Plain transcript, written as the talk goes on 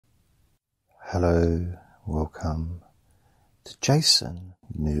Hello, welcome to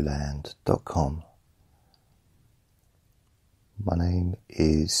jasonnewland.com. My name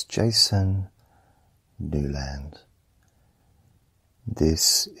is Jason Newland.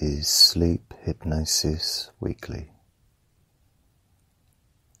 This is Sleep Hypnosis Weekly.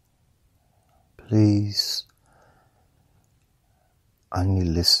 Please only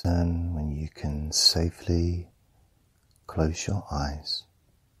listen when you can safely close your eyes.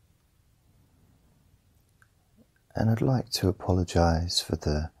 And I'd like to apologize for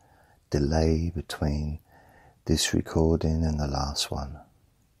the delay between this recording and the last one.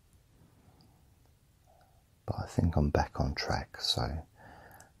 But I think I'm back on track, so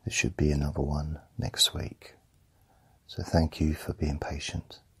there should be another one next week. So thank you for being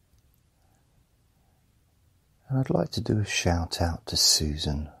patient. And I'd like to do a shout out to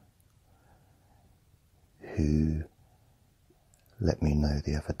Susan, who let me know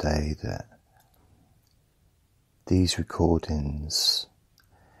the other day that these recordings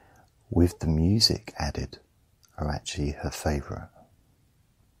with the music added are actually her favourite.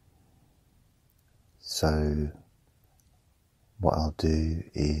 So what I'll do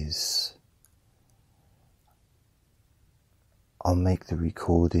is I'll make the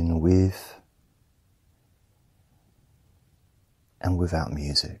recording with and without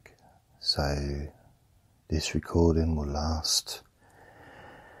music. So this recording will last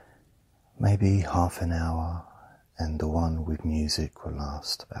maybe half an hour, and the one with music will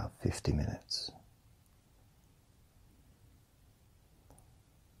last about 50 minutes.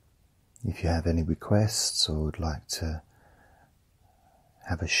 If you have any requests or would like to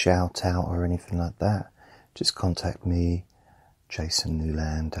have a shout out or anything like that, just contact me,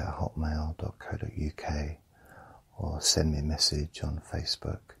 jasonnewland@hotmail.co.uk, or send me a message on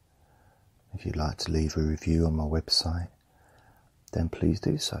Facebook. If you'd like to leave a review on my website, then please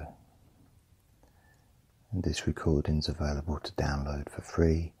do so. And this recording's available to download for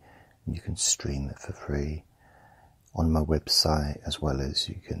free, and you can stream it for free on my website, as well as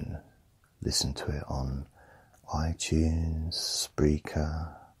you can listen to it on iTunes,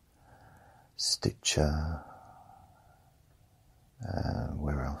 Spreaker, Stitcher,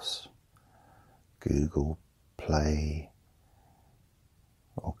 where else? Google Play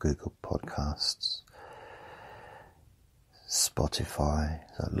or Google Podcasts, Spotify,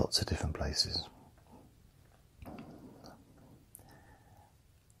 so lots of different places.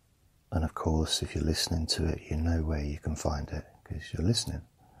 And of course, if you're listening to it, you know where you can find it because you're listening.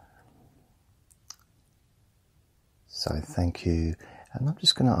 So thank you. And I'm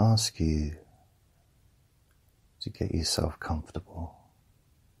just going to ask you to get yourself comfortable.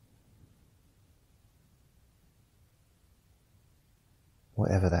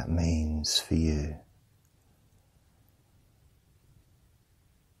 Whatever that means for you.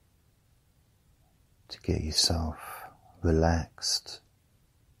 To get yourself relaxed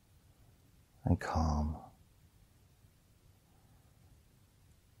and calm.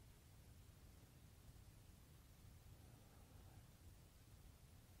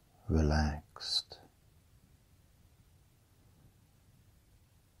 Relaxed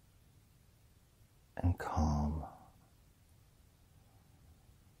and calm.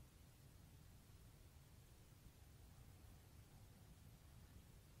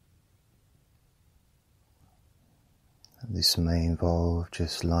 And this may involve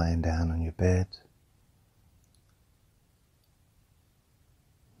just lying down on your bed,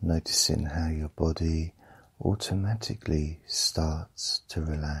 noticing how your body automatically starts to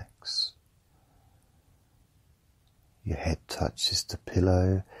relax. Your head touches the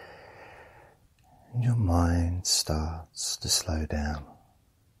pillow and your mind starts to slow down.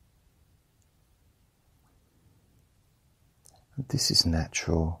 And this is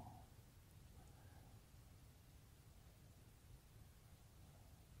natural.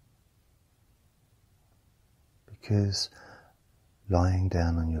 Because lying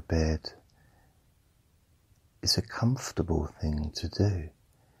down on your bed is a comfortable thing to do.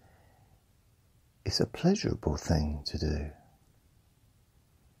 It's a pleasurable thing to do.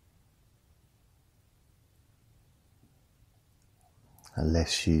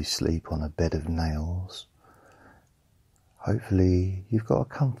 Unless you sleep on a bed of nails, hopefully you've got a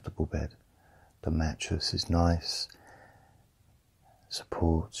comfortable bed. The mattress is nice,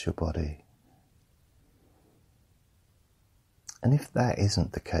 supports your body. And if that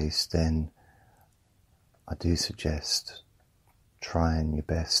isn't the case, then I do suggest trying your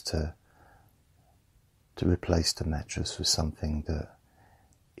best to replace the mattress with something that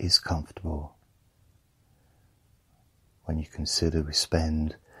is comfortable. When you consider we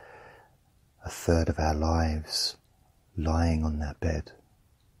spend a third of our lives lying on that bed,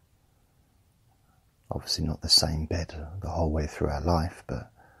 Obviously not the same bed the whole way through our life,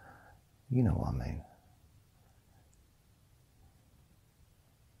 but you know what I mean.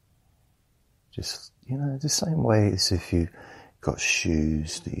 Just, the same way as if you've got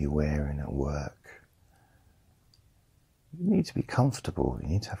shoes that you're wearing at work. You need to be comfortable. You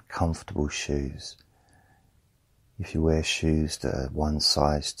need to have comfortable shoes. If you wear shoes that are one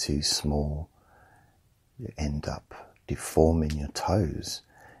size too small, you end up deforming your toes,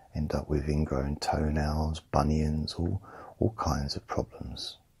 end up with ingrown toenails, bunions, all kinds of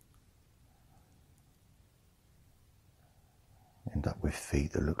problems. End up with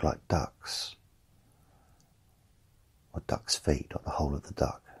feet that look like ducks, or duck's feet, or the whole of the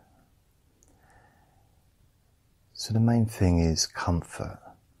duck. So the main thing is comfort.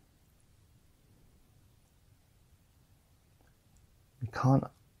 You can't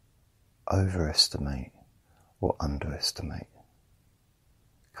overestimate or underestimate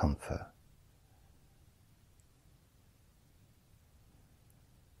comfort.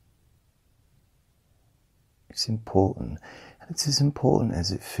 It's important, and it's as important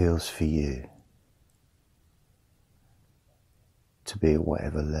as it feels for you to be at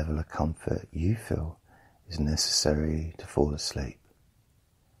whatever level of comfort you feel is necessary to fall asleep.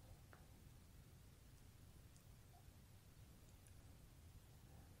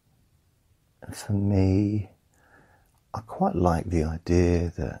 And for me, I quite like the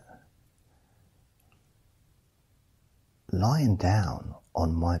idea that lying down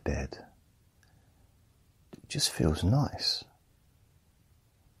on my bed just feels nice.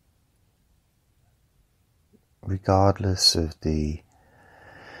 Regardless of the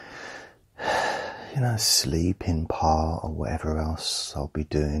sleeping part or whatever else I'll be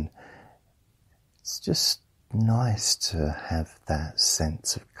doing, it's just nice to have that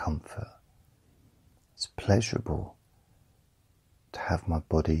sense of comfort. It's pleasurable to have my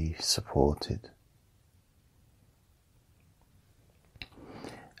body supported.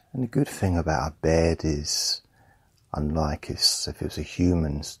 And the good thing about a bed is, unlike if it was a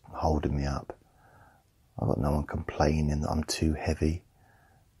human holding me up, I've got no one complaining that I'm too heavy.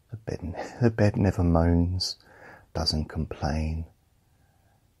 The bed never moans, doesn't complain.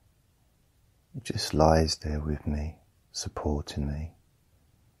 It just lies there with me, supporting me.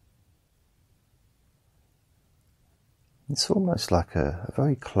 It's almost like a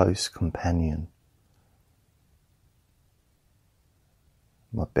very close companion.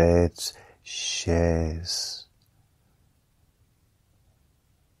 My bed shares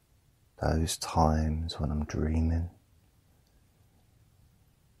those times when I'm dreaming.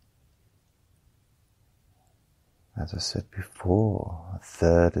 As I said before, a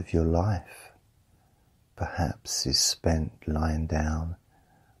third of your life perhaps is spent lying down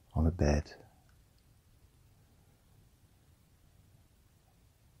on a bed.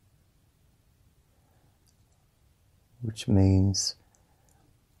 Which means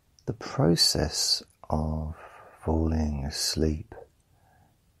the process of falling asleep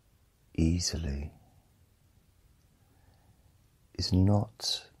easily is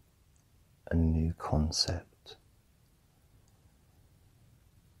not a new concept.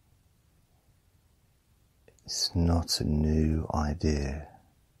 It's not a new idea.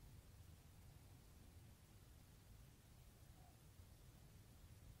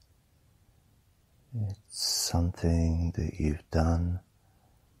 It's something that you've done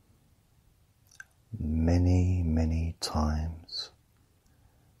many, many times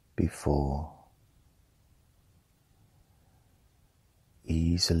before,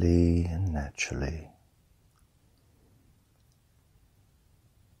 easily and naturally.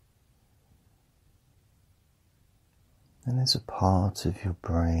 And there's a part of your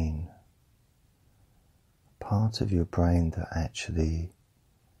brain that actually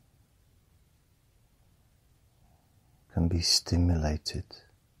can be stimulated.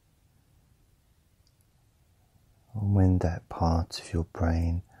 And when that part of your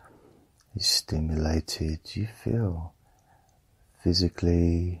brain is stimulated, you feel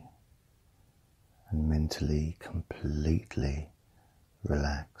physically and mentally completely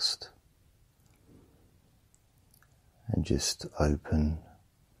relaxed and just open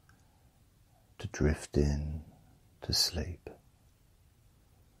to drifting to sleep,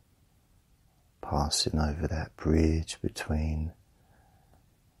 passing over that bridge between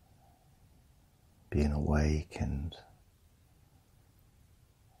being awake and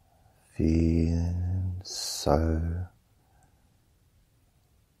feeling so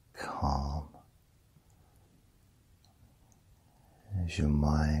calm as your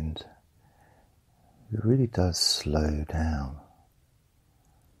mind really does slow down,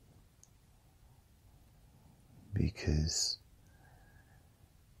 because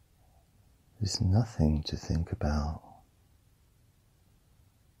There's nothing to think about.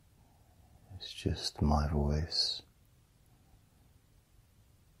 It's just my voice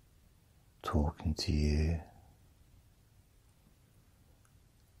talking to you.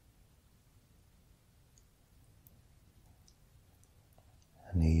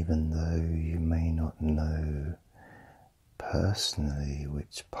 And even though you may not know personally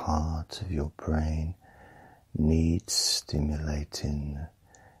which part of your brain needs stimulating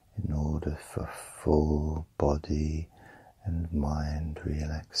in order for full body and mind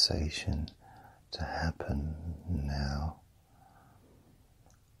relaxation to happen now,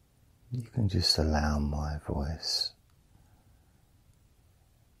 you can just allow my voice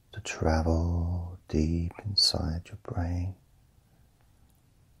to travel deep inside your brain.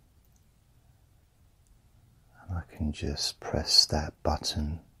 And I can just press that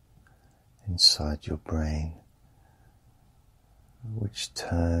button inside your brain which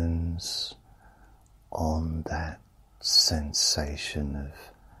turns on that sensation of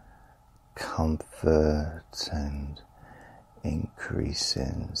comfort and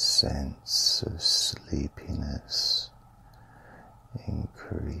increasing sense of sleepiness,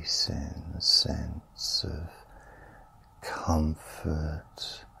 increasing sense of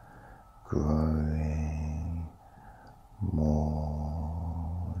comfort, growing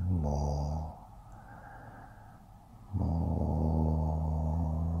more and more, more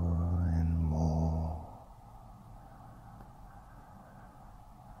and more.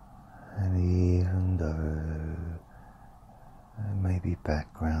 And even though there may be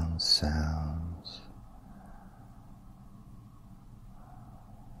background sounds,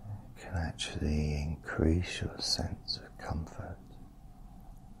 it can actually increase your sense of comfort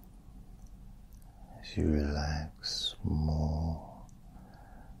as you relax more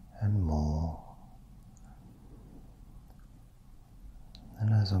and more.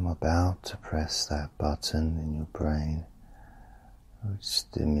 And as I'm about to press that button in your brain, which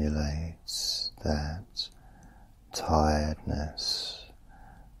stimulates that tiredness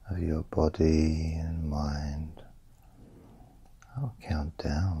of your body and mind, I'll count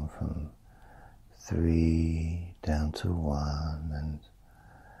down from 3 down to 1, and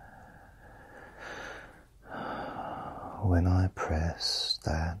when I press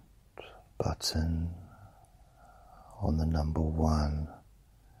that button on the number 1,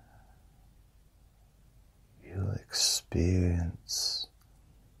 you'll experience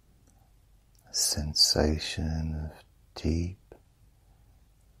a sensation of deep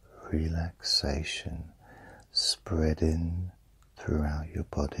relaxation spreading throughout your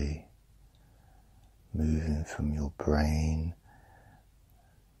body, moving from your brain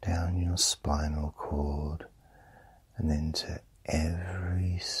down your spinal cord and into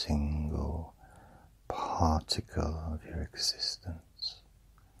every single particle of your existence,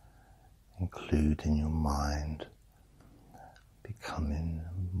 including your mind, becoming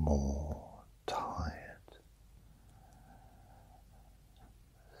more tired.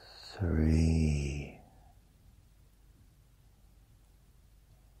 3,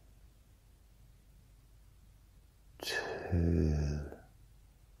 2,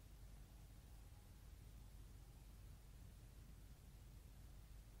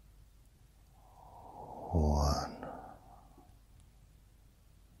 1.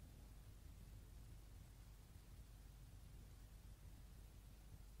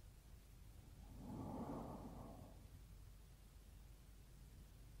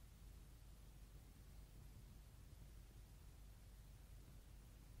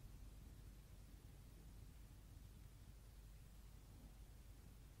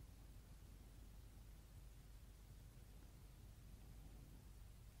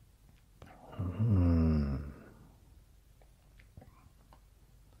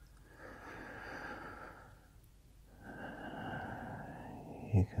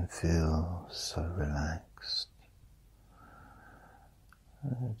 You can feel so relaxed.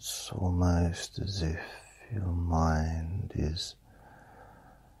 It's almost as if your mind is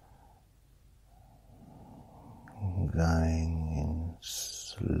going in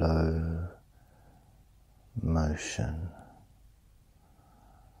slow motion,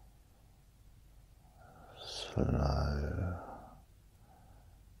 slow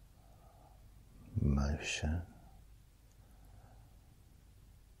motion,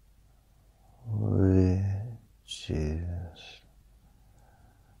 which is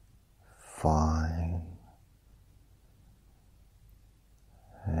fine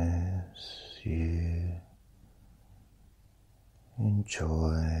as you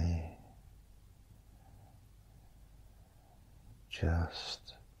enjoy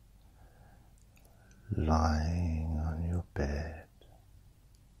just lying on your bed,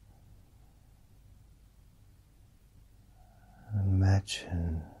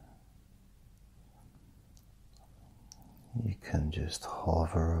 imagine you can just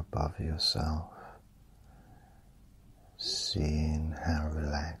hover above yourself, seeing how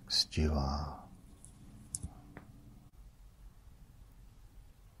relaxed you are,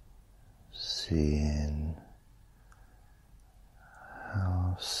 seeing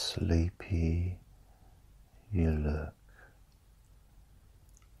how sleepy you look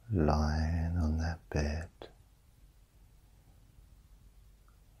lying on that bed,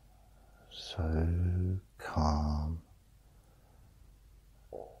 so calm,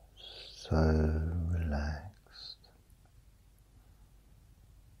 so relaxed.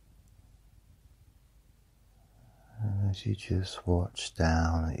 And as you just watch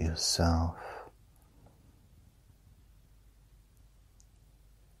down at yourself,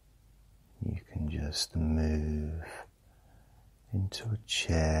 you can just move into a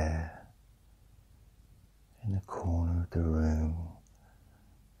chair in the corner of the room,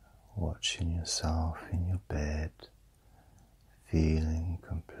 watching yourself in your bed, feeling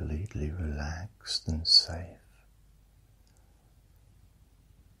completely relaxed and safe.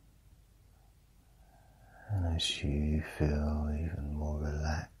 And as you feel even more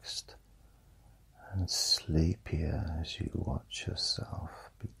relaxed and sleepier as you watch yourself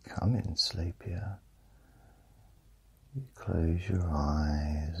becoming sleepier, you close your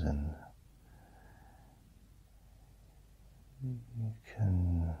eyes and you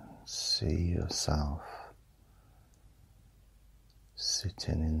can see yourself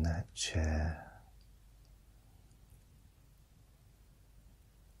sitting in that chair,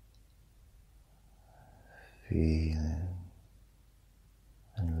 feeling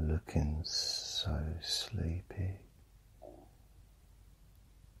and looking so sleepy.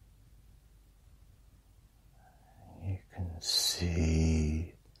 You can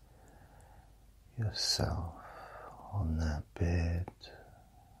see yourself on that bed,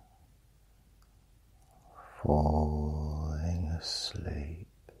 falling asleep.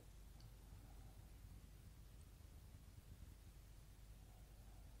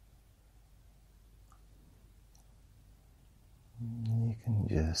 You can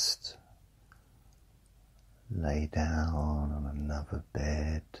just lay down on another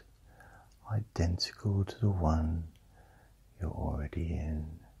bed identical to the one you're already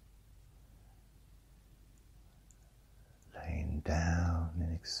in, laying down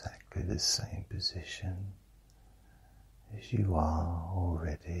in exactly the same position as you are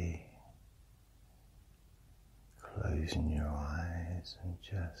already, closing your eyes and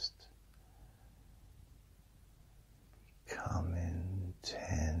just becoming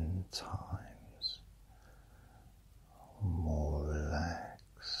 10 times more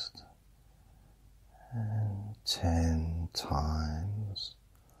relaxed and 10 times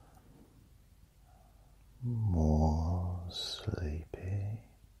more sleepy.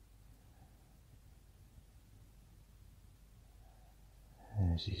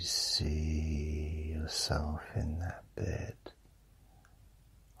 As you see yourself in that bed,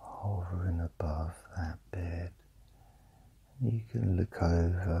 hovering above that bed, you can look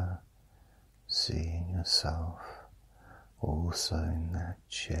over, seeing yourself also in that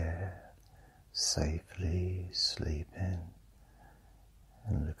chair, safely sleeping,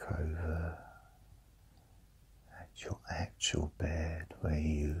 and look over at your actual bed where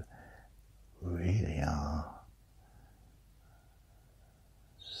you really are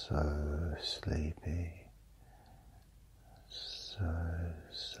so sleepy, so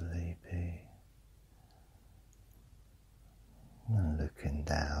sleepy. And looking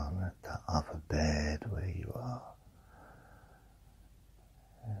down at the other bed where you are,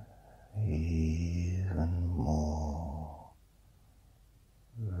 even more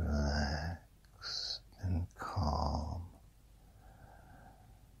relaxed and calm,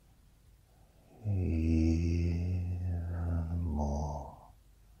 even more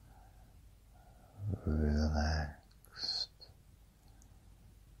relaxed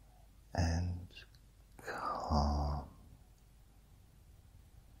and calm.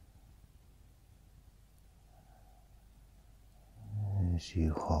 As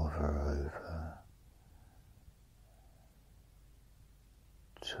you hover over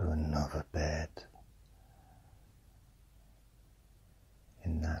to another bed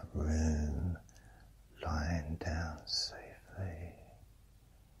in that room, lying down safely,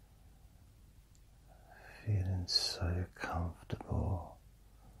 feeling so comfortable,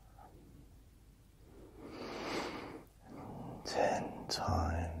 10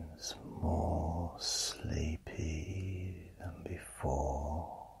 times more sleepy than before,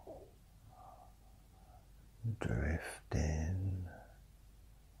 drifting,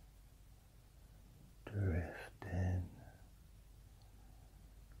 drifting,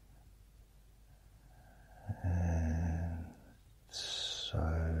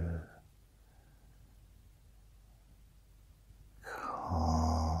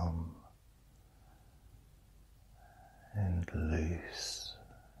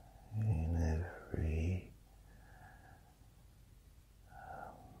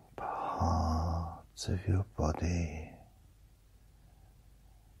 parts of your body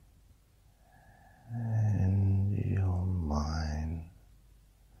and your mind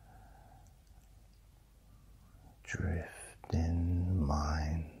drifting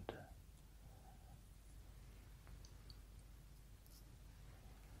mind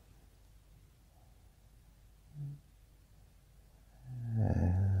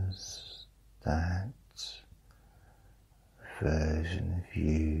as that version of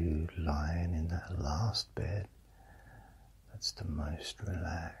you lying in that last bed that's the most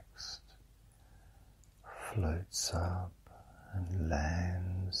relaxed floats up and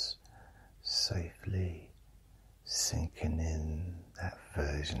lands safely, sinking in that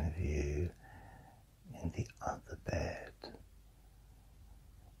version of you in the other bed,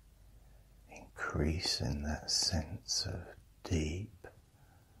 increasing that sense of deep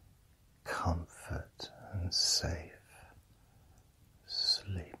comfort and safe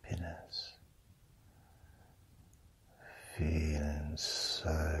sleepiness, feeling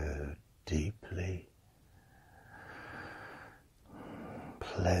so deeply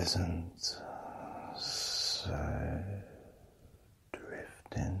pleasant, so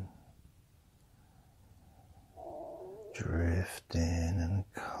drifting and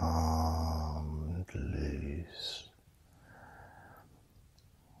calm and loose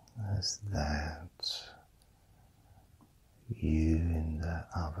as that you in the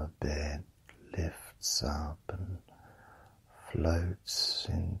other bed lifts up and floats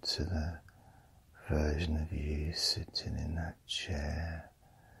into the version of you sitting in that chair,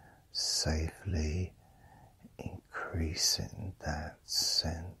 safely increasing that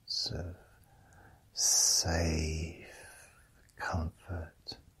sense of safe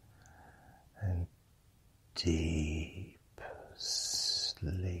comfort and deep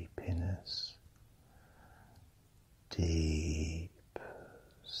sleepiness,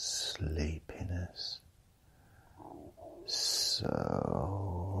 so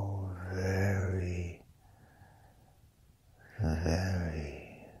very,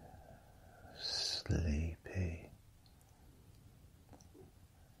 very sleepy,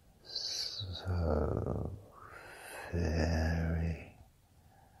 so very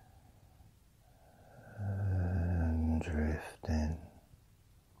drifting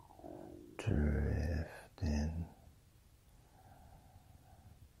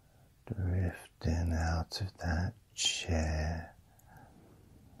out of that chair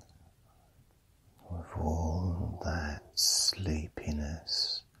with all that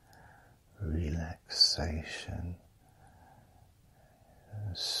sleepiness, relaxation,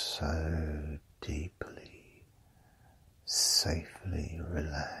 so deeply, safely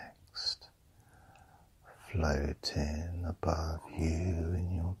relaxed, floating above you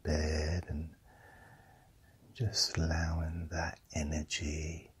in your bed, and just allowing that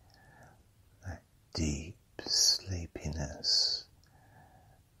energy, that deep sleepiness,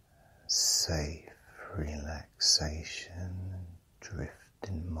 safe relaxation and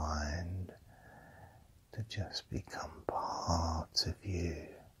drifting mind to just become part of you,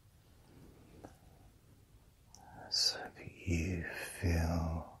 so that you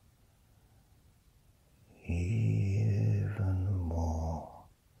feel even more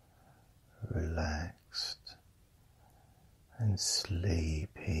relaxed and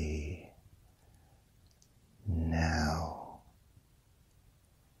sleepy now.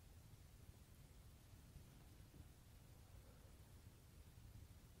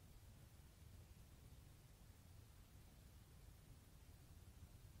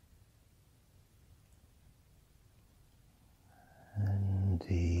 And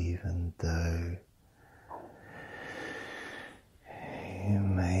even though you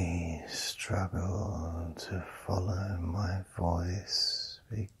may struggle to follow my voice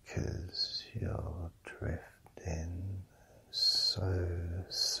because you're drifting so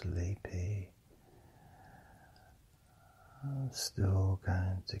sleepy, I'm still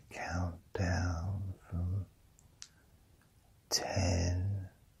going to count down from 10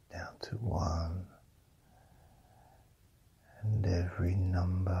 down to 1. And every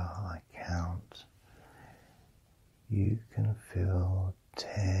number I count, you can feel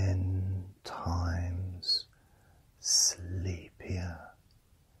 10 times sleepier.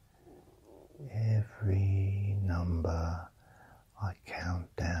 Every number I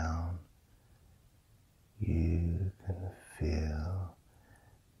count down, you can feel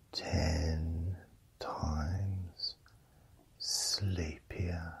 10 times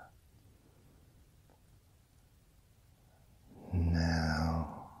sleepier.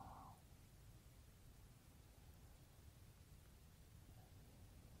 Now,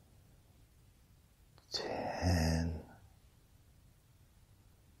 10,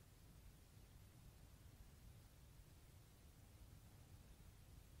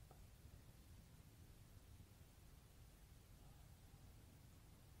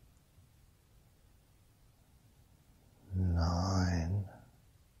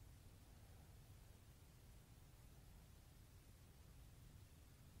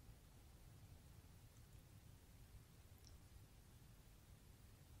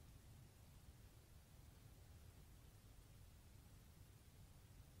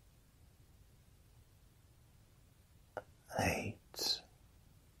 8.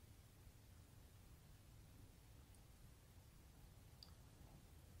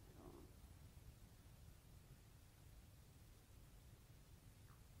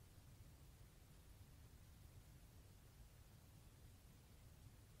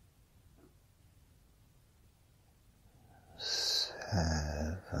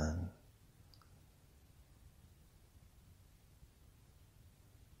 7.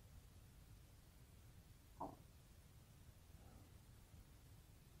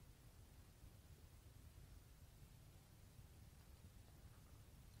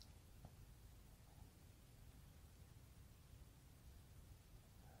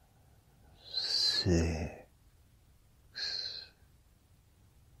 6.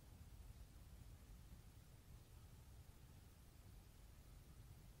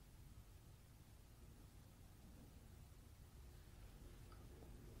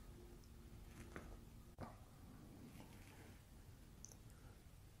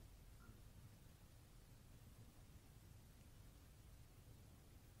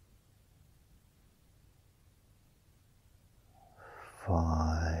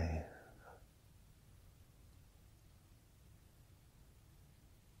 5.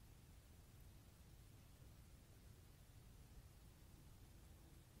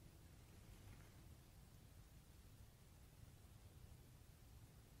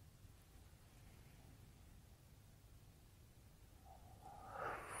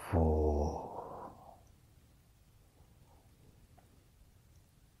 4.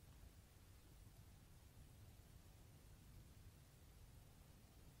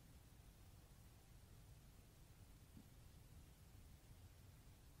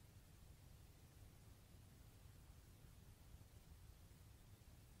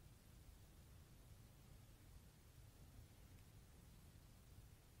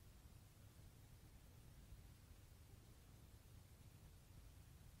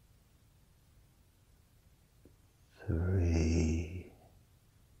 3.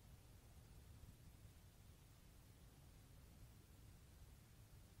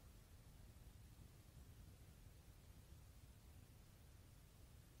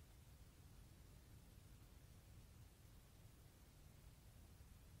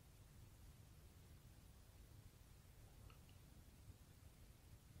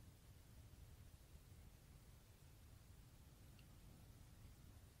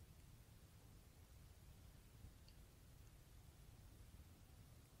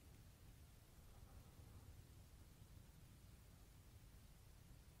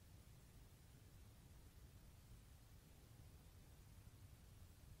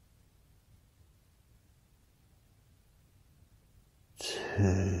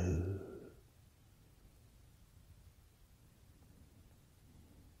 2.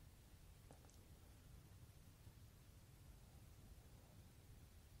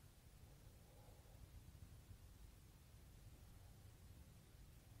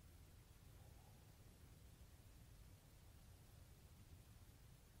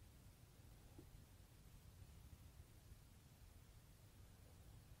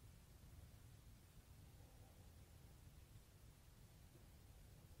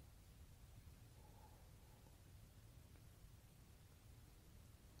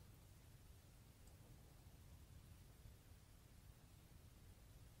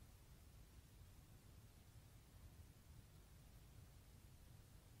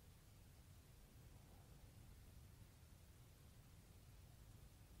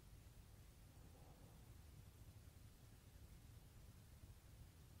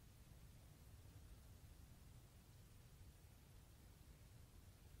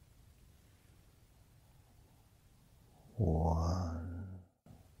 1.